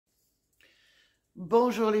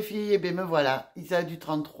Bonjour les filles, et bien me voilà, Isa du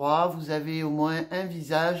 33, vous avez au moins un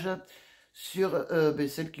visage sur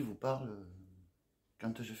celle qui vous parle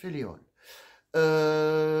quand je fais les hauls.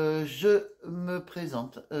 Je me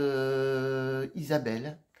présente,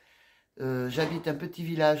 Isabelle, j'habite un petit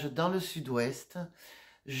village dans le sud-ouest,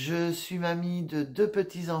 je suis mamie de deux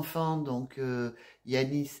petits-enfants, donc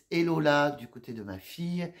Yanis et Lola du côté de ma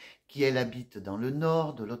fille, qui elle habite dans le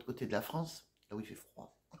nord, de l'autre côté de la France, là où il fait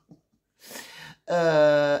froid.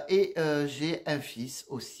 J'ai un fils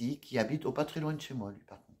aussi qui habite au pas très loin de chez moi, lui,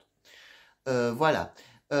 par contre. Voilà.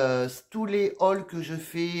 Tous les hauls que je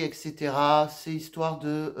fais, etc., c'est histoire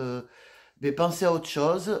de penser à autre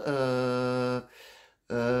chose.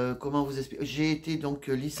 Comment vous expliquer? J'ai été donc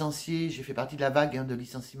licencié, j'ai fait partie de la vague de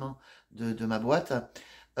licenciement de ma boîte.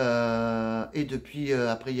 Et depuis,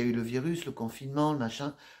 après, il y a eu le virus, le confinement, le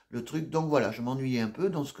machin, le truc. Donc voilà, je m'ennuyais un peu.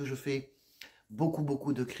 Donc ce que je fais,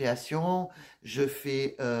 beaucoup de création. Je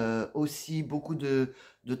fais aussi beaucoup de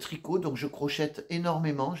tricot, donc je crochette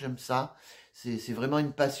énormément, j'aime ça. C'est vraiment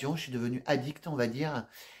une passion, je suis devenu addict, on va dire.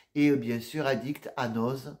 Et bien sûr, addict à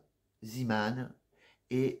Noz, Ziman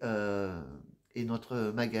et notre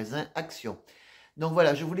magasin Action. Donc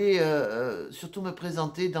voilà, je voulais surtout me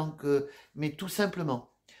présenter, donc, mais tout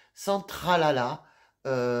simplement, sans tralala,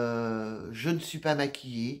 je ne suis pas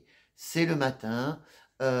maquillée, c'est le matin,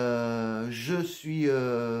 je suis,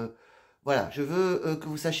 voilà, je veux que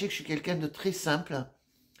vous sachiez que je suis quelqu'un de très simple.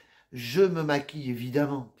 Je me maquille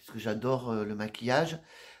évidemment, puisque j'adore le maquillage.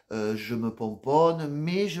 Je me pomponne,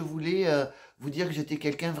 mais je voulais vous dire que j'étais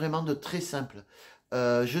quelqu'un vraiment de très simple.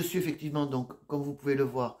 Je suis effectivement, donc, comme vous pouvez le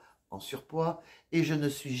voir, en surpoids, et je ne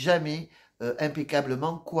suis jamais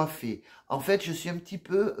impeccablement coiffée. En fait, je suis un petit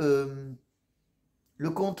peu le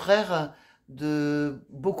contraire de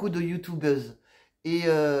beaucoup de youtubeuses. Et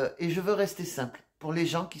je veux rester simple, pour les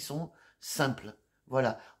gens qui sont simples.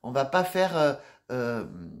 Voilà, on va pas faire euh,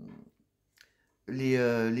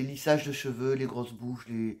 les lissages de cheveux, les grosses bouches,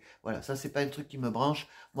 voilà, ça c'est pas un truc qui me branche.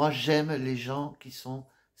 Moi j'aime les gens qui sont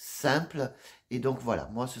simples, et donc voilà,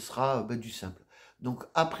 moi ce sera du simple. Donc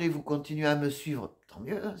après vous continuez à me suivre, tant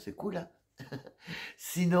mieux, hein, c'est cool, hein.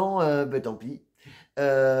 Sinon, tant pis.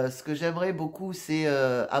 Ce que j'aimerais beaucoup, c'est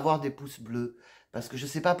avoir des pouces bleus. Parce que je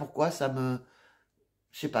sais pas pourquoi,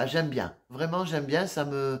 je sais pas, j'aime bien. Vraiment, j'aime bien. Ça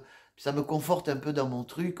me conforte un peu dans mon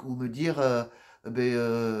truc ou me dire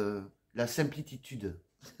la simplitude.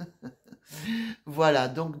 Voilà.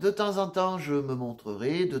 Donc, de temps en temps, je me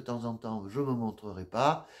montrerai. De temps en temps, je me montrerai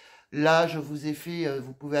pas. Là, je vous ai fait,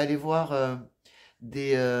 vous pouvez aller voir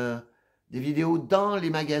des, euh, des vidéos dans les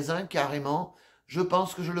magasins carrément. Je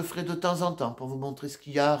pense que je le ferai de temps en temps pour vous montrer ce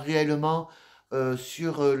qu'il y a réellement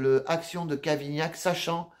sur le Action de Cavignac,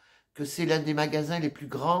 sachant que c'est l'un des magasins les plus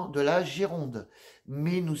grands de la Gironde.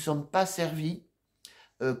 Mais nous ne sommes pas servis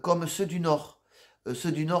comme ceux du Nord.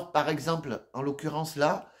 Ceux du Nord, par exemple, en l'occurrence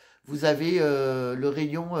là, vous avez le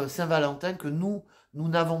rayon Saint-Valentin que nous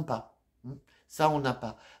n'avons pas. Ça, on n'a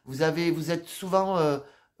pas. Vous êtes souvent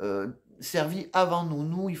servi avant nous.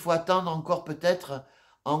 Nous, il faut attendre encore peut-être,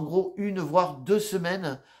 en gros, 1 voire 2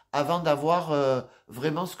 semaines avant d'avoir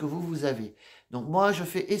vraiment ce que vous avez. Donc moi, je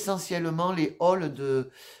fais essentiellement les hauls de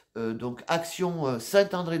donc Action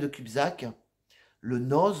Saint-André de Cubzac, le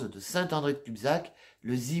Noz de Saint-André de Cubzac,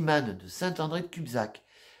 le Ziman de Saint-André de Cubzac.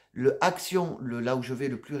 Le Action, là où je vais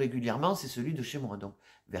le plus régulièrement, c'est celui de chez moi, donc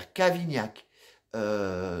vers Cavignac,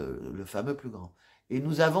 le fameux plus grand. Et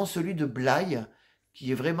nous avons celui de Blaye,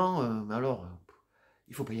 qui est vraiment,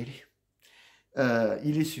 il faut pas y aller.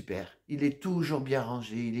 Il est super, il est toujours bien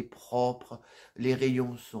rangé, il est propre, les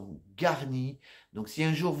rayons sont garnis, donc si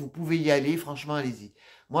un jour vous pouvez y aller, franchement allez-y.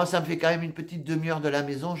 Moi ça me fait quand même une petite demi-heure de la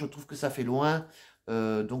maison, je trouve que ça fait loin,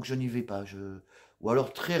 donc je n'y vais pas. Ou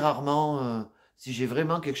alors très rarement, si j'ai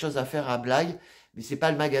vraiment quelque chose à faire à Blaye, mais c'est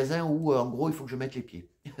pas le magasin où en gros il faut que je mette les pieds,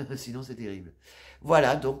 sinon c'est terrible.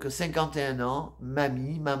 Voilà, donc 51 ans,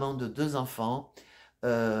 mamie, maman de 2 enfants,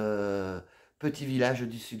 petit village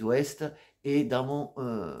du sud-ouest, et dans mon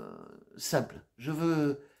simple. Je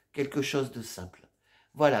veux quelque chose de simple.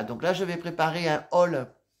 Voilà, donc là je vais préparer un haul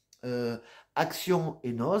Action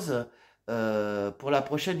et Noz pour la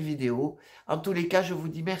prochaine vidéo. En tous les cas, je vous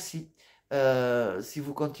dis merci si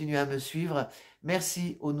vous continuez à me suivre.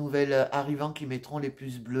 Merci aux nouvelles arrivants qui mettront les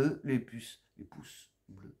puces bleus, les pouces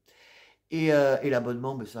bleus. Et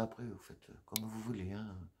l'abonnement, mais ça après, vous faites comme vous voulez. Hein.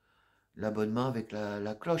 L'abonnement avec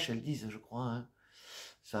la cloche, elles disent, je crois. Hein.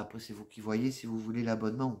 Ça, après, c'est vous qui voyez si vous voulez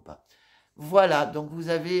l'abonnement ou pas. Voilà, donc vous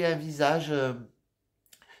avez un visage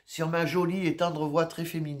sur ma jolie et tendre voix très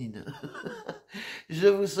féminine. Je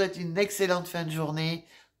vous souhaite une excellente fin de journée.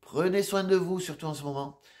 Prenez soin de vous, surtout en ce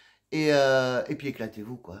moment. Et puis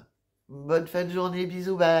éclatez-vous, quoi. Bonne fin de journée,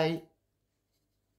 bisous, bye.